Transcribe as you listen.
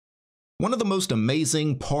One of the most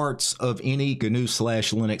amazing parts of any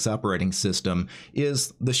GNU/Linux operating system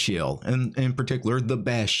is the shell, and in particular the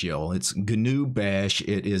bash shell. It's GNU Bash.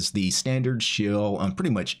 It is the standard shell on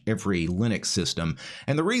pretty much every Linux system.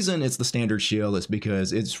 And the reason it's the standard shell is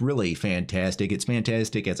because it's really fantastic. It's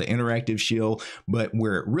fantastic as an interactive shell, but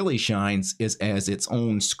where it really shines is as its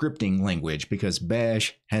own scripting language, because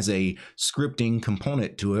bash has a scripting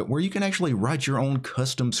component to it where you can actually write your own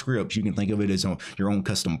custom scripts. You can think of it as your own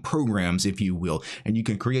custom program, if you will, and you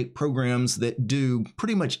can create programs that do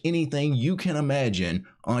pretty much anything you can imagine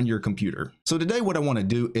on your computer. So today what I want to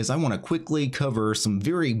do is I want to quickly cover some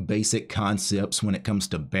very basic concepts when it comes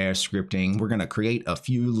to bash scripting. We're going to create a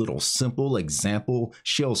few little simple example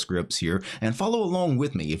shell scripts here and follow along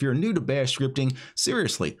with me. If you're new to bash scripting,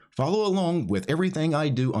 seriously, follow along with everything I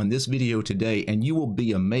do on this video today and you will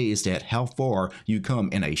be amazed at how far you come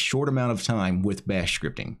in a short amount of time with bash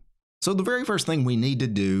scripting. So the very first thing we need to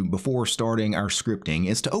do before starting our scripting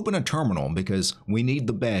is to open a terminal, because we need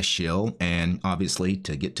the bash shell, and obviously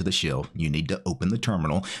to get to the shell you need to open the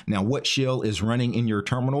terminal. Now, what shell is running in your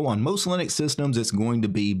terminal? On most Linux systems it's going to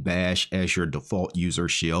be bash as your default user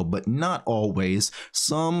shell, but not always.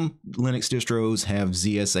 Some Linux distros have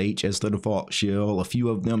ZSH as the default shell. A few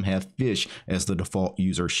of them have fish as the default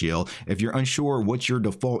user shell. If you're unsure what your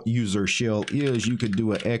default user shell is, you could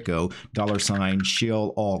do an echo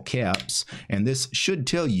 $shell all caps. And this should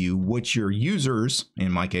tell you what your users, in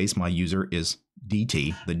my case, my user is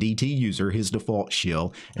DT, the DT user, his default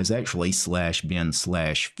shell is actually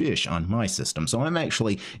 /bin/fish on my system. So I'm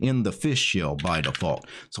actually in the fish shell by default.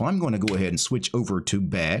 So I'm going to go ahead and switch over to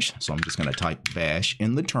bash. So I'm just going to type bash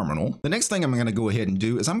in the terminal. The next thing I'm going to go ahead and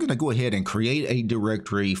do is I'm going to go ahead and create a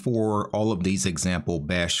directory for all of these example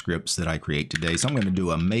bash scripts that I create today. So I'm going to do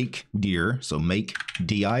a make dir, so make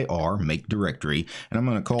dir, make directory, and I'm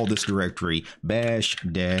going to call this directory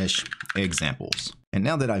bash-examples. And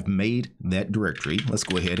now that I've made that directory, let's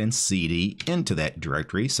go ahead and cd into that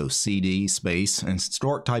directory. So cd space and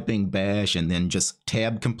start typing bash and then just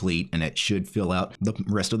tab complete, and it should fill out the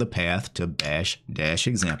rest of the path to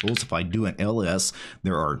bash-examples. If I do an ls,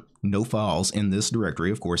 there are no files in this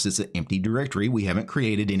directory. Of course, it's an empty directory. We haven't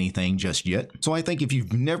created anything just yet. So I think if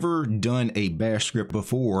you've never done a bash script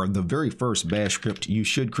before, the very first bash script you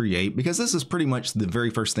should create, because this is pretty much the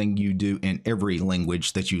very first thing you do in every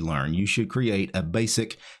language that you learn, you should create a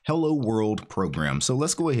basic hello world program. So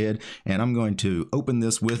let's go ahead and I'm going to open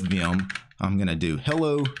this with Vim. I'm going to do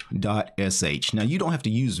hello.sh. Now, you don't have to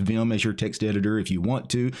use Vim as your text editor. If you want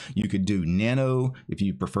to, you could do Nano if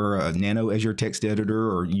you prefer a Nano as your text editor,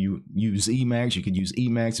 or you use Emacs. You could use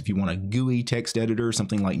Emacs if you want a GUI text editor,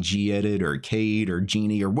 something like gedit or Cade or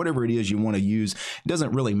Genie or whatever it is you want to use. It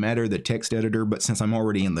doesn't really matter the text editor, but since I'm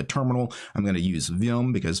already in the terminal, I'm going to use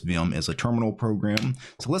Vim because Vim is a terminal program.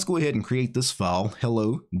 So let's go ahead and create this file,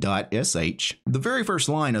 hello.sh. The very first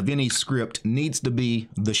line of any script needs to be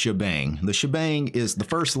the shebang. The shebang is the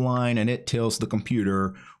first line, and it tells the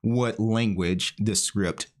computer what language this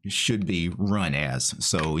script should be run as.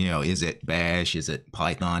 So, is it bash? Is it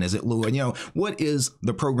Python? Is it Lua? What is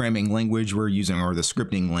the programming language we're using, or the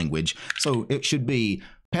scripting language? So it should be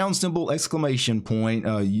 $!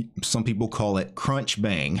 Some people call it Crunch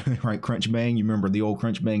Bang, right? Crunch Bang. You remember the old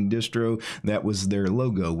Crunch Bang distro? That was their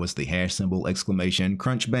logo, was the $!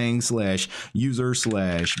 Crunch Bang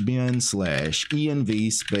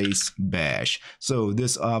 /user/bin/env space bash. So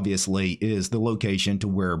this obviously is the location to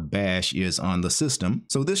where bash is on the system.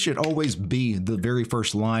 So this should always be the very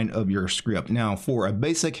first line of your script. Now, for a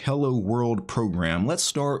basic hello world program, let's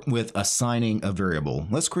start with assigning a variable.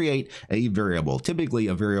 Let's create a variable. Typically,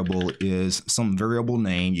 a variable is some variable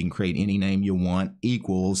name. You can create any name you want,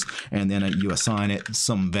 equals, and then you assign it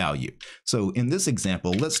some value. So in this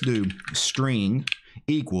example, let's do string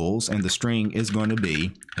equals, and the string is going to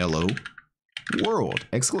be hello world !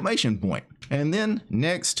 And then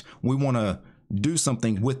next we want to do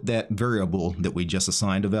something with that variable that we just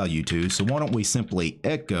assigned a value to. So why don't we simply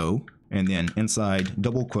echo, and then inside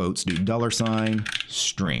double quotes do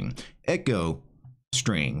 $string, echo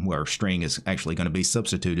string, where string is actually going to be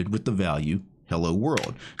substituted with the value hello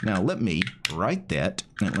world. Now let me write that,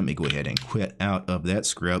 and let me go ahead and quit out of that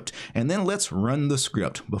script, and then let's run the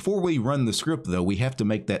script. Before we run the script though, we have to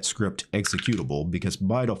make that script executable, because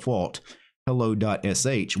by default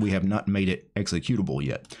hello.sh, we have not made it executable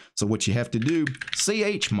yet. So what you have to do,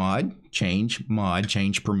 chmod,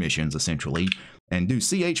 change permissions essentially, and do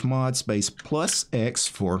chmod space +x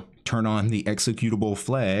for turn on the executable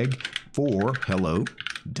flag for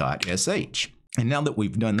hello.sh. And now that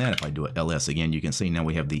we've done that, if I do a ls again, you can see now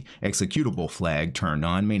we have the executable flag turned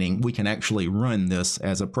on, meaning we can actually run this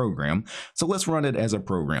as a program. So let's run it as a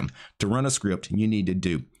program. To run a script, you need to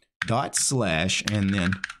do // and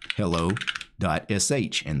then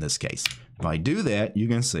hello.sh in this case. If I do that, you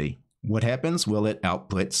can see what happens. Well, it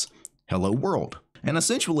outputs hello world. And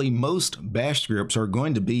essentially, most bash scripts are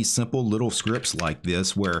going to be simple little scripts like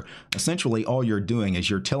this, where essentially all you're doing is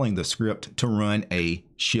you're telling the script to run a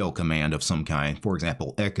shell command of some kind. For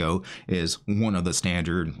example, echo is one of the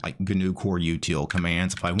standard like GNU core util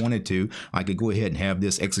commands. If I wanted to, I could go ahead and have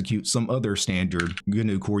this execute some other standard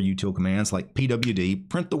GNU core util commands like pwd,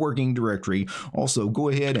 print the working directory. Also, go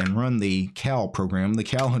ahead and run the cal program, the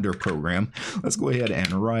calendar program. Let's go ahead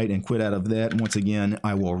and write and quit out of that. Once again,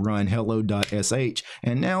 I will run hello.sh,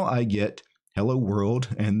 and now I get hello world,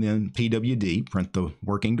 and then pwd, print the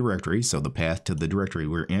working directory, so the path to the directory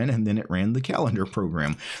we're in, and then it ran the calendar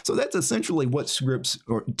program. So that's essentially what scripts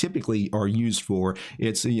typically are used for.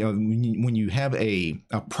 It's, you know, when you have a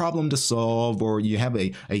problem to solve, or you have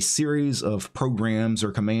a series of programs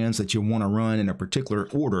or commands that you want to run in a particular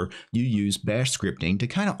order, you use bash scripting to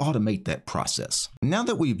kind of automate that process. Now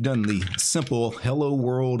that we've done the simple hello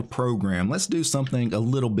world program, let's do something a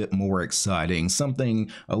little bit more exciting,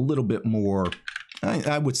 something a little bit more,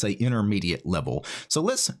 I would say, intermediate level. So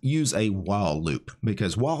let's use a while loop,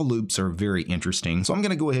 because while loops are very interesting. So I'm going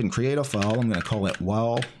to go ahead and create a file. I'm going to call it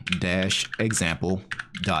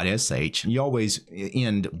while-example.sh. You always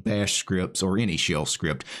end bash scripts or any shell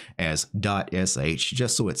script as .sh,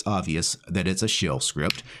 just so it's obvious that it's a shell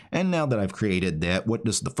script. And now that I've created that, what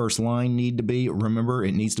does the first line need to be? Remember,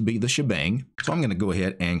 it needs to be the shebang. So I'm going to go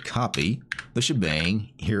ahead and copy the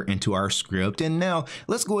shebang here into our script. And now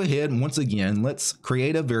let's go ahead and once again, let's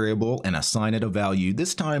create a variable and assign it a value.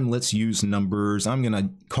 This time, let's use numbers. I'm going to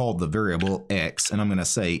call the variable x, and I'm going to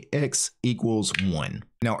say x equals 1.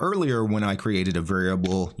 Now, earlier when I created a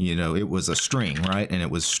variable, you know, it was a string, right? And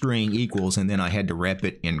it was string equals, and then I had to wrap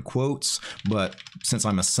it in quotes. But since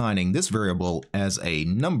I'm assigning this variable as a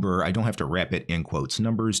number, I don't have to wrap it in quotes.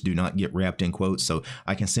 Numbers do not get wrapped in quotes, so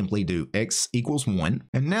I can simply do x equals 1.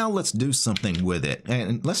 And now let's do something with it.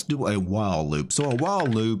 And let's do a while loop. So a while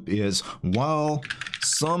loop is while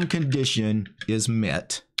some condition is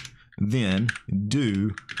met, then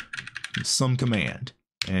do some command.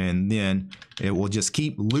 And then it will just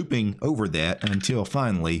keep looping over that until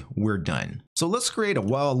finally we're done. So let's create a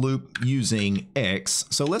while loop using x.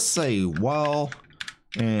 So let's say while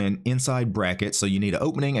and inside brackets. So you need an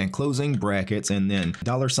opening and closing brackets, and then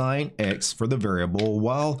 $x for the variable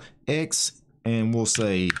while x, and we'll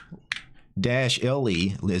say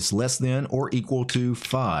 -le is less than or equal to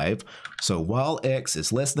 5. So while x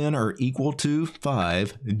is less than or equal to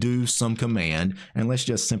 5, do some command, and let's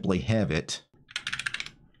just simply have it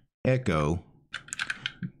echo,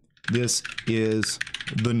 this is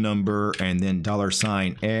the number, and then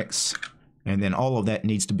 $x, and then all of that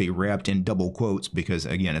needs to be wrapped in double quotes because,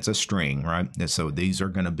 again, it's a string, right? And so these are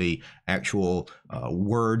going to be actual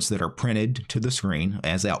words that are printed to the screen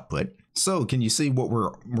as output. So can you see what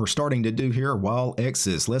we're starting to do here? While x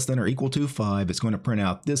is less than or equal to 5, it's going to print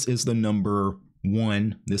out this is the number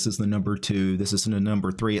 1, this is the number 2, this is the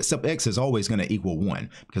number 3, except x is always going to equal 1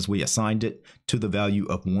 because we assigned it to the value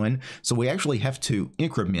of 1. So we actually have to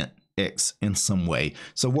increment x in some way.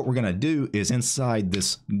 So what we're going to do is inside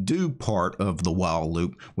this do part of the while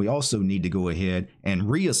loop, we also need to go ahead and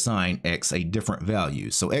reassign x a different value.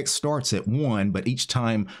 So x starts at 1, but each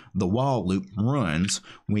time the while loop runs,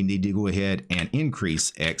 we need to go ahead and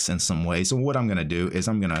increase x in some way. So what I'm going to do is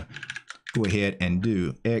I'm going to go ahead and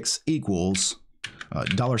do x equals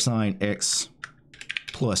 $x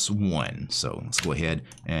plus 1. So let's go ahead,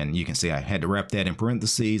 and you can see I had to wrap that in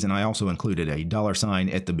parentheses, and I also included a $sign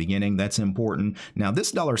at the beginning. That's important. Now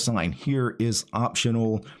this $sign here is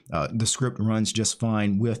optional. The script runs just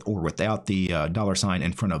fine with or without the $sign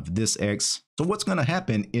in front of this x. So what's going to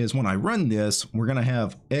happen is when I run this, we're going to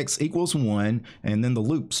have x equals 1, and then the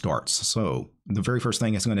loop starts. So the very first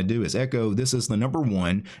thing it's going to do is echo, this is the number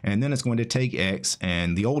 1, and then it's going to take x,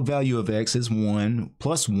 and the old value of x is 1,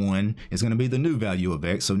 plus 1 is going to be the new value of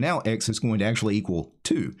x. So now x is going to actually equal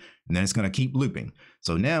 2, and then it's going to keep looping.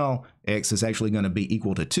 So now x is actually going to be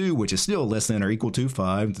equal to 2, which is still less than or equal to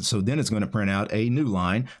 5. So then it's going to print out a new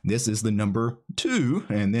line. This is the number 2,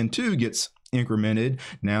 and then 2 gets incremented.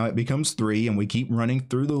 Now it becomes 3, and we keep running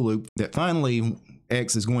through the loop that finally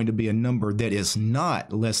x is going to be a number that is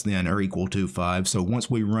not less than or equal to 5. So once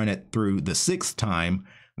we run it through the 6th time,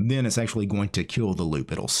 then it's actually going to kill the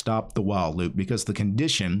loop. It'll stop the while loop because the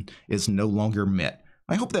condition is no longer met.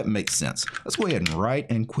 I hope that makes sense. Let's go ahead and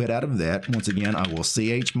write and quit out of that. Once again, I will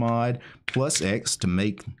chmod plus X to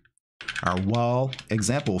make our while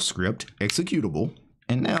example script executable.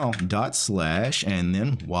 And now // and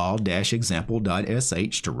then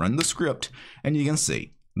while-example.sh to run the script. And you can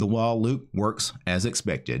see the while loop works as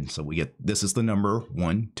expected. So we get, this is the number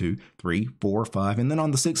 1, 2, 3, 4, 5. And then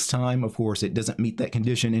on the 6th time, of course, it doesn't meet that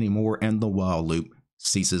condition anymore and the while loop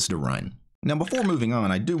ceases to run. Now, before moving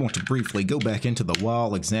on, I do want to briefly go back into the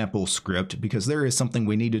while example script because there is something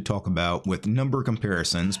we need to talk about with number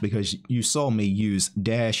comparisons, because you saw me use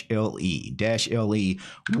 -LE. -LE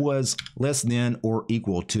was less than or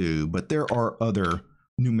equal to, but there are other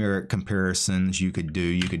numeric comparisons you could do.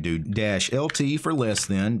 You could do -LT for less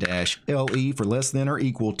than, -LE for less than or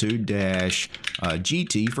equal to,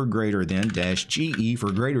 -GT for greater than, -GE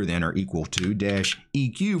for greater than or equal to,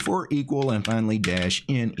 -EQ for equal, and finally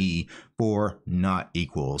 -NE for not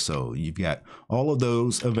equal. So you've got all of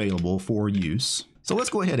those available for use. So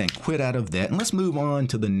let's go ahead and quit out of that and let's move on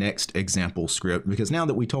to the next example script, because now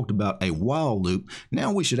that we talked about a while loop,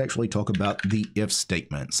 now we should actually talk about the if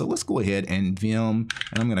statement. So let's go ahead and vim,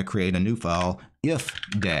 and I'm going to create a new file,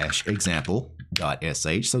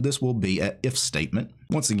 if-example.sh. So this will be an if statement.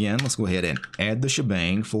 Once again, let's go ahead and add the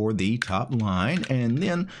shebang for the top line. And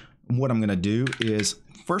then what I'm going to do is,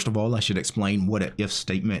 first of all, I should explain what an if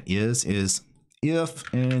statement is if,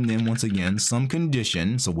 and then once again, some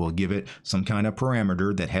condition. So we'll give it some kind of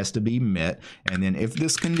parameter that has to be met. And then if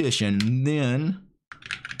this condition, then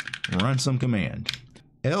run some command.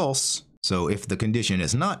 Else, so if the condition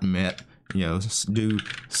is not met, do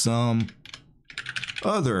some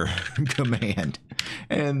other command.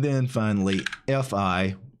 And then finally,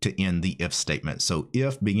 fi to end the if statement. So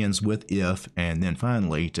if begins with if, and then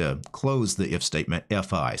finally to close the if statement,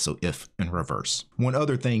 fi, so if in reverse. One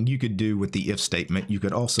other thing you could do with the if statement, you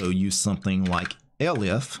could also use something like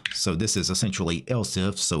elif. So this is essentially else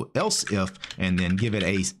if, so else if, and then give it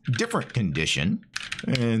a different condition,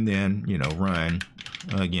 and then, run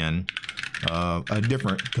again a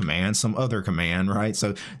different command, some other command, right?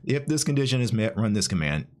 So if this condition is met, run this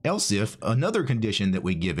command. Else if another condition that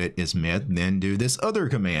we give it is met, then do this other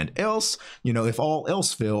command. Else, if all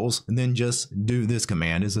else fails, then just do this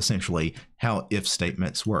command is essentially how if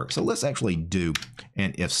statements work. So let's actually do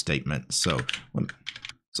an if statement. So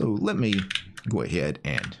let me go ahead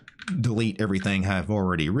and delete everything I've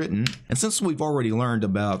already written. And since we've already learned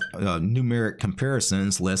about numeric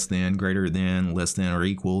comparisons, less than, greater than, less than or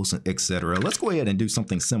equals, etc., let's go ahead and do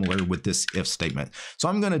something similar with this if statement. So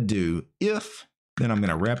I'm going to do if, then I'm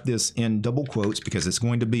going to wrap this in double quotes because it's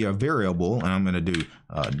going to be a variable, and I'm going to do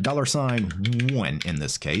 $1 in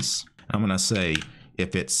this case. I'm going to say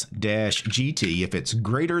if it's -GT, if it's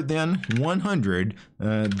greater than 100,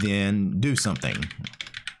 then do something,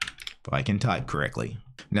 if I can type correctly.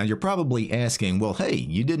 Now you're probably asking, well, hey,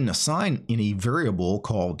 you didn't assign any variable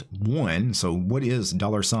called 1, so what is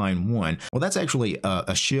 $1? Well, that's actually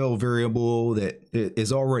a shell variable that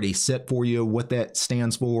is already set for you. What that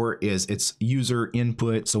stands for is it's user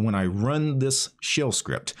input. So when I run this shell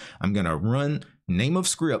script, I'm going to run name of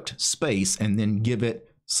script space and then give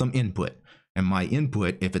it some input. And my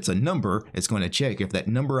input, if it's a number, it's going to check if that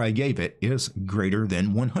number I gave it is greater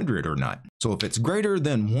than 100 or not. So if it's greater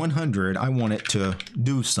than 100, I want it to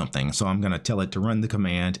do something. So I'm going to tell it to run the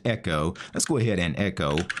command echo. Let's go ahead and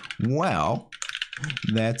echo, wow,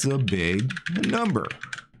 that's a big number.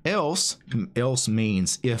 Else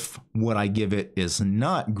means if what I give it is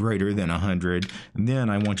not greater than 100, then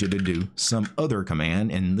I want you to do some other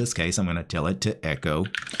command. In this case, I'm going to tell it to echo,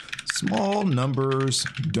 small numbers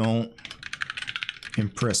don't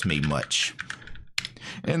impress me much.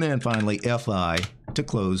 And then finally fi to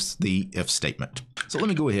close the if statement. So let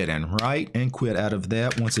me go ahead and write and quit out of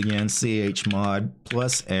that. Once again, chmod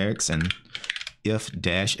plus X and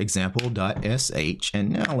if-example.sh, and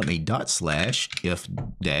now let me /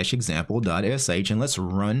 if-example.sh, and let's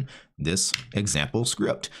run this example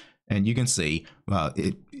script. And you can see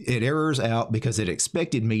it errors out because it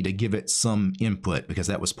expected me to give it some input, because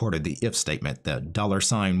that was part of the if statement. The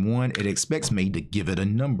 $1, it expects me to give it a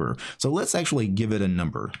number. So let's actually give it a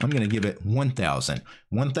number. I'm going to give it 1,000.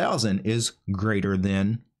 1,000 is greater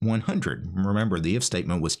than 100. Remember, the if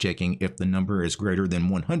statement was checking if the number is greater than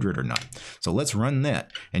 100 or not. So let's run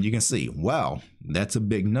that, and you can see, wow, that's a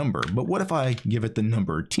big number. But what if I give it the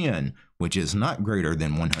number 10, which is not greater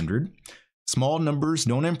than 100? Small numbers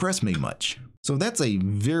don't impress me much. So that's a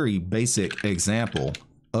very basic example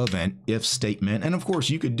of an if statement. And of course,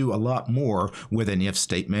 you could do a lot more with an if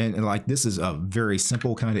statement. And like this is a very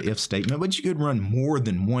simple kind of if statement, but you could run more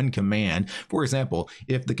than one command. For example,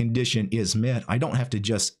 if the condition is met, I don't have to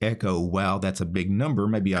just echo, wow, that's a big number.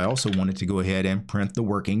 Maybe I also wanted to go ahead and print the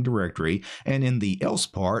working directory. And in the else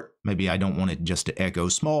part, maybe I don't want it just to echo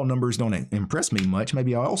small numbers don't impress me much.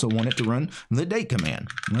 Maybe I also want it to run the date command.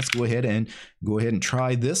 Let's go ahead and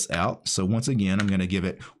try this out. So once again, I'm going to give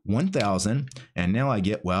it 1000. And now I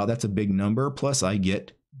get, wow, that's a big number. Plus I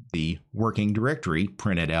get the working directory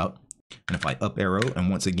printed out. And if I up arrow and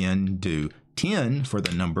once again do 10 for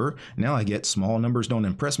the number, now I get small numbers don't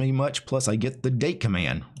impress me much. Plus I get the date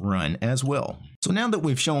command run as well. So now that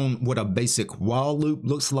we've shown what a basic while loop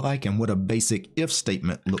looks like and what a basic if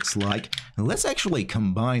statement looks like, let's actually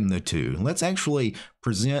combine the two. Let's actually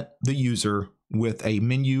present the user with a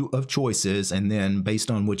menu of choices, and then based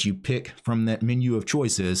on what you pick from that menu of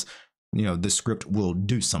choices, the script will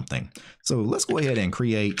do something. So let's go ahead and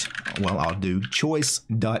create, well, I'll do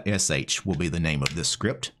choice.sh will be the name of this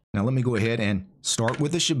script. Now let me go ahead and start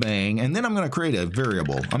with the shebang, and then I'm going to create a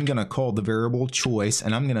variable. I'm going to call the variable choice,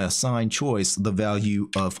 and I'm going to assign choice the value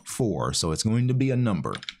of 4. So it's going to be a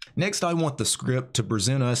number. Next, I want the script to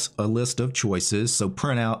present us a list of choices, so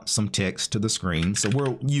print out some text to the screen. So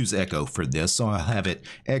we'll use echo for this. So I'll have it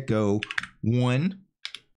echo 1.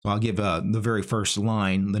 I'll give the very first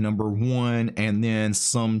line, the number 1, and then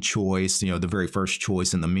some choice, the very first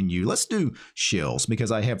choice in the menu. Let's do shells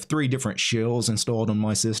because I have 3 different shells installed on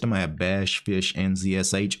my system. I have bash, fish, and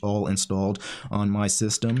ZSH all installed on my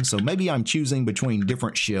system. So maybe I'm choosing between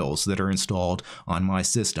different shells that are installed on my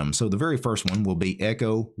system. So the very first one will be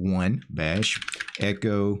echo 1 bash,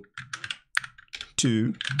 echo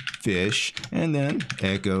 2 fish, and then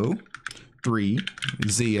echo 3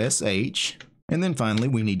 ZSH. And then finally,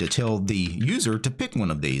 we need to tell the user to pick one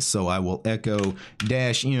of these. So I will echo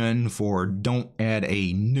 -n for don't add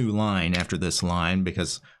a new line after this line,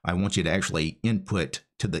 because I want you to actually input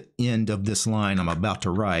to the end of this line I'm about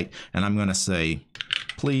to write. And I'm going to say,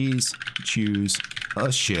 please choose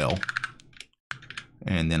a shell.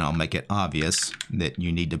 And then I'll make it obvious that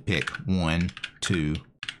you need to pick 1, 2,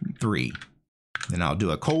 3. Then I'll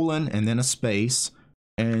do a colon and then a space.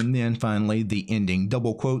 And then finally the ending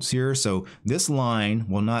double quotes here. So this line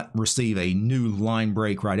will not receive a new line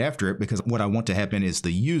break right after it, because what I want to happen is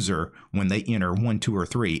the user, when they enter 1, 2, or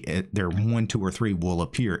 3, their 1, 2, or 3 will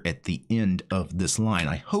appear at the end of this line.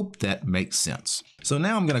 I hope that makes sense. So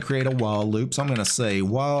now I'm going to create a while loop. So I'm going to say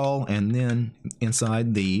while, and then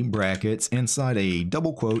inside the brackets, inside a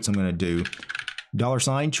double quotes, I'm going to do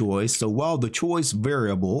 $choice. So while the choice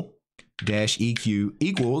variable -eq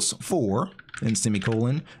equals 4, and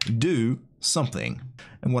semicolon, do something.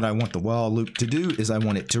 And what I want the while loop to do is I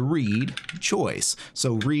want it to read choice.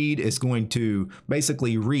 So read is going to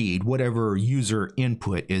basically read whatever user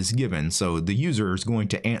input is given. So the user is going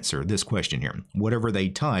to answer this question here. Whatever they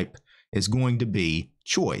type is going to be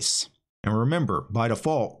choice. And remember, by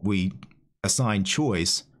default, we assign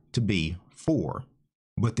choice to be 4.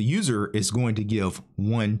 But the user is going to give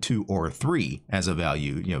 1, 2, or 3 as a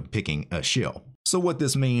value, picking a shell. So what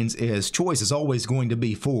this means is choice is always going to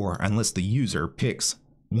be 4 unless the user picks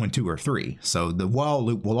 1, 2, or 3. So the while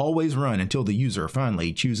loop will always run until the user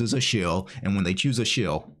finally chooses a shell, and when they choose a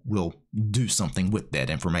shell, we'll do something with that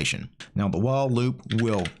information. Now the while loop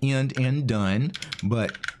will end in done,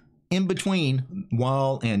 but in between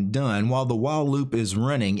while and done, while the while loop is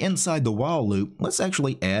running, inside the while loop, let's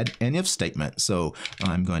actually add an if statement. So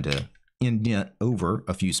I'm going to indent over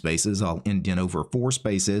a few spaces. I'll indent over 4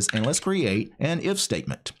 spaces, and let's create an if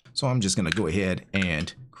statement. So I'm just going to go ahead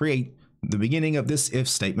and create the beginning of this if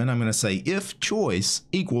statement. I'm going to say if choice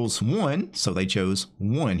equals 1. So they chose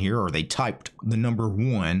 1 here, or they typed the number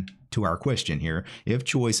 1 to our question here. If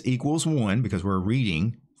choice equals 1, because we're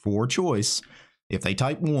reading for choice. If they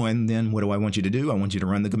type 1, then what do I want you to do? I want you to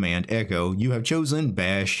run the command echo, you have chosen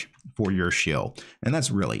bash for your shell. And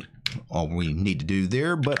that's really all we need to do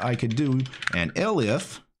there, but I could do an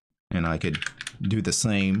elif, and I could do the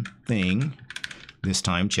same thing, this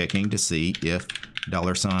time checking to see if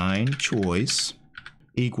 $choice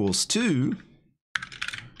equals 2,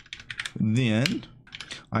 then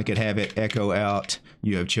I could have it echo out,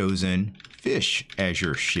 you have chosen fish as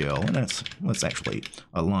your shell. And let's actually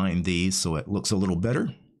align these so it looks a little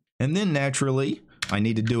better. And then naturally, I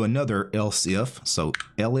need to do another else if. So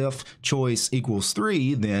elif choice equals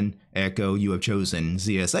 3, then echo you have chosen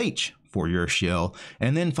ZSH for your shell.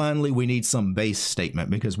 And then finally, we need some base statement,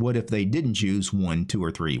 because what if they didn't choose 1, 2,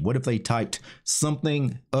 or 3? What if they typed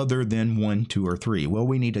something other than 1, 2, or 3? Well,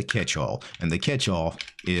 we need a catch-all, and the catch-all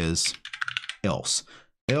is else.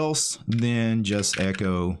 else, then just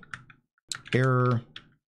echo error,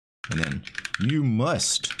 and then you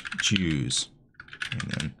must choose,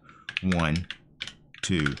 and then 1,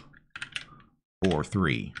 2, or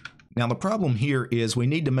 3. Now the problem here is we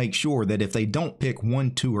need to make sure that if they don't pick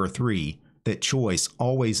 1, 2, or 3, that choice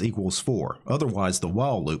always equals 4. Otherwise the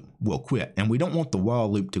while loop will quit, and we don't want the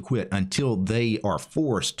while loop to quit until they are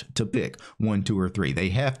forced to pick 1, 2, or 3. They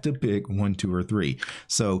have to pick 1, 2, or 3.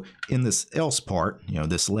 So in this else part,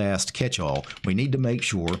 this last catch-all, we need to make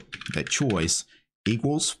sure that choice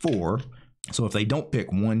equals 4. So if they don't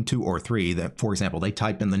pick 1, 2, or 3, that, for example, they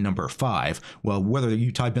type in the number 5, well, whether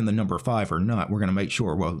you type in the number 5 or not, we're going to make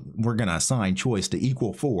sure, well, we're going to assign choice to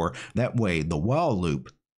equal 4. That way the while loop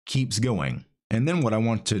keeps going. And then what I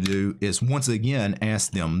want to do is once again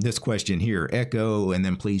ask them this question here, echo, and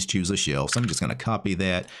then please choose a shell. So I'm just going to copy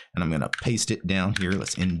that and I'm going to paste it down here.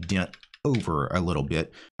 Let's indent over a little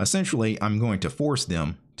bit. Essentially, I'm going to force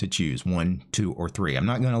them to choose 1, 2, or 3. I'm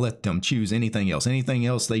not going to let them choose anything else. Anything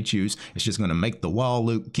else they choose, it's just going to make the while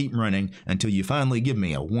loop keep running until you finally give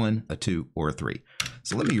me a 1, a 2, or a 3.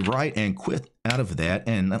 So let me write and quit out of that,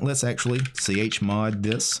 and let's actually chmod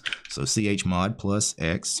this. So chmod plus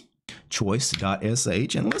x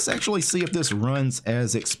choice.sh, and let's actually see if this runs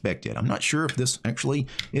as expected. I'm not sure if this actually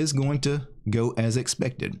is going to go as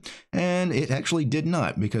expected, and it actually did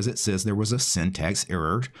not, because it says there was a syntax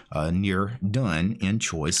error near done in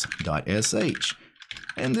choice.sh.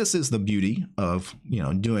 And this is the beauty of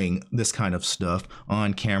doing this kind of stuff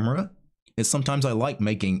on camera. Is sometimes I like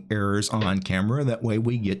making errors on camera, that way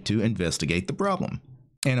we get to investigate the problem.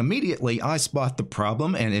 And immediately I spot the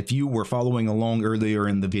problem, and if you were following along earlier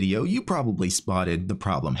in the video, you probably spotted the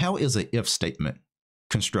problem. How is an if statement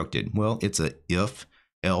constructed? Well, it's a if,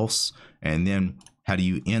 else, and then how do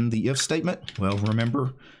you end the if statement? Well,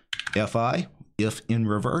 remember fi, if in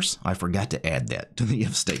reverse. I forgot to add that to the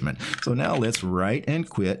if statement. So now let's write and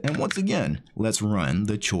quit, and once again, let's run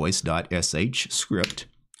the choice.sh script.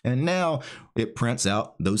 And now it prints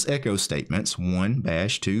out those echo statements, 1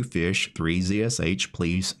 bash 2 fish 3 zsh,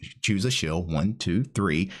 please choose a shell, 1, 2,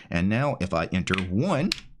 3. And now if I enter 1,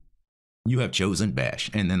 you have chosen bash,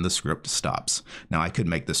 and then the script stops. Now I could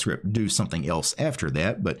make the script do something else after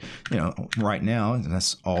that, but right now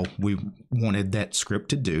that's all we wanted that script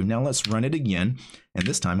to do. Now let's run it again, and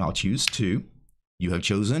this time I'll choose 2. You have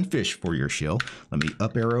chosen fish for your shell. Let me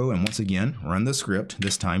up arrow and once again run the script.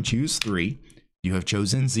 This time choose 3. You have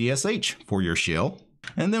chosen ZSH for your shell.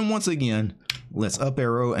 And then once again, let's up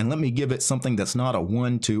arrow and let me give it something that's not a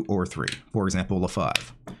 1, 2, or 3. For example, a 5.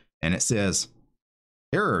 And it says,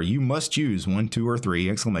 error, you must choose 1, 2, or 3,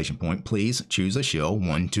 exclamation point. Please choose a shell,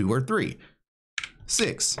 1, 2, or 3.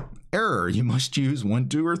 6, error, you must choose 1,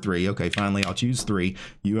 2, or 3. Okay, finally I'll choose 3.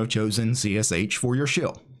 You have chosen CSH for your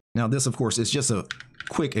shell. Now this, of course, is just a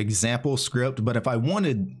quick example script, but if I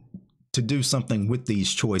wanted to do something with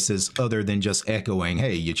these choices other than just echoing,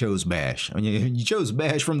 hey, you chose bash. I mean, you chose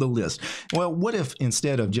bash from the list. Well, what if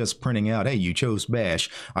instead of just printing out, hey, you chose bash,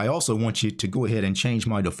 I also want you to go ahead and change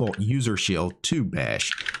my default user shell to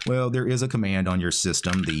bash? Well, there is a command on your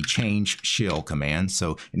system, the change shell command.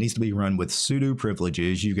 So it needs to be run with sudo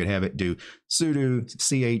privileges. You could have it do sudo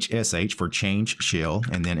chsh for change shell,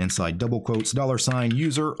 and then inside double quotes,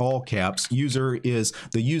 $user, all caps. User is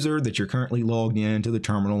the user that you're currently logged in to the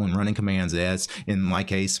terminal and running commands as. In my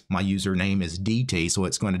case, my username is DT, so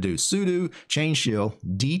it's going to do sudo change shell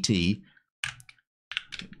DT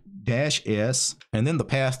 -s, and then the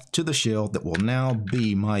path to the shell that will now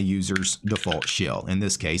be my user's default shell. In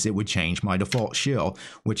this case, it would change my default shell,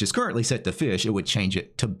 which is currently set to fish. It would change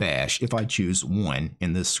it to bash if I choose 1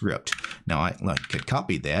 in this script. Now I could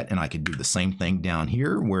copy that, and I could do the same thing down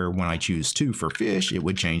here, where when I choose 2 for fish, it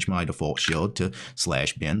would change my default shell to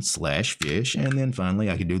 /bin/fish. And then finally,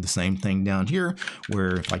 I could do the same thing down here,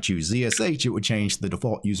 where if I choose ZSH, it would change the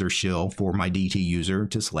default user shell for my DT user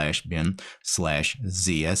to /bin/ZSH.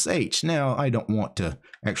 Now, I don't want to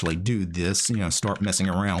actually do this, start messing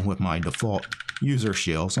around with my default user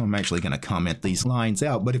shell, so I'm actually going to comment these lines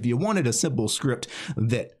out. But if you wanted a simple script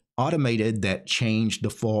that automated that change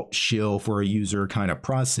default shell for a user kind of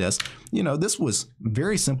process, this was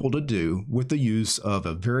very simple to do with the use of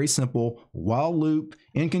a very simple while loop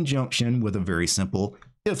in conjunction with a very simple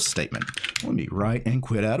if statement. Let me write and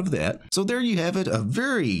quit out of that. So there you have it, a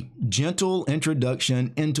very gentle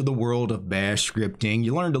introduction into the world of bash scripting.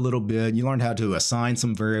 You learned a little bit. You learned how to assign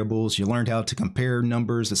some variables. You learned how to compare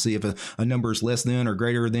numbers to see if a number is less than or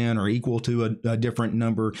greater than or equal to a different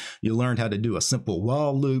number. You learned how to do a simple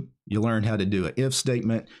while loop. You learned how to do an if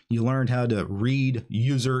statement. You learned how to read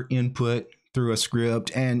user input through a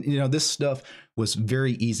script. And, this stuff was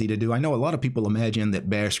very easy to do. I know a lot of people imagine that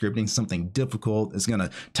bash scripting is something difficult. It's going to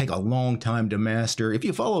take a long time to master. If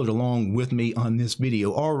you followed along with me on this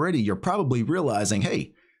video already, you're probably realizing,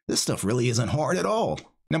 hey, this stuff really isn't hard at all.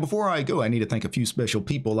 Now, before I go, I need to thank a few special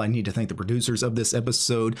people. I need to thank the producers of this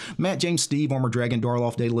episode: Matt, James, Steve, Armor Dragon,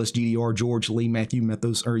 Darloff, Daedalus, GDR, George, Lee, Matthew,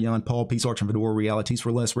 Mythos, Urion, Paul, Peace Arch, and Fedora, Realities for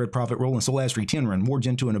Less, Red Prophet, Roland, Solastri, Tenrin, War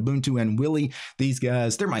Gentoo, and Ubuntu, and Willie. These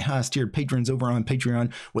guys, they're my highest tiered patrons over on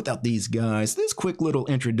Patreon. Without these guys, this quick little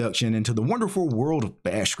introduction into the wonderful world of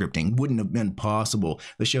bash scripting wouldn't have been possible.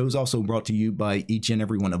 The show is also brought to you by each and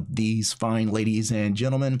every one of these fine ladies and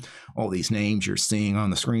gentlemen. All these names you're seeing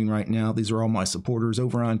on the screen right now, these are all my supporters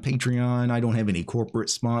over on Patreon. I don't have any corporate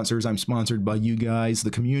sponsors. I'm sponsored by you guys,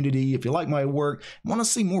 the community. If you like my work, want to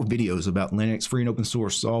see more videos about Linux, free and open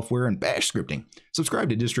source software, and bash scripting, subscribe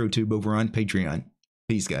to DistroTube over on Patreon.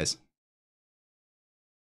 Peace, guys.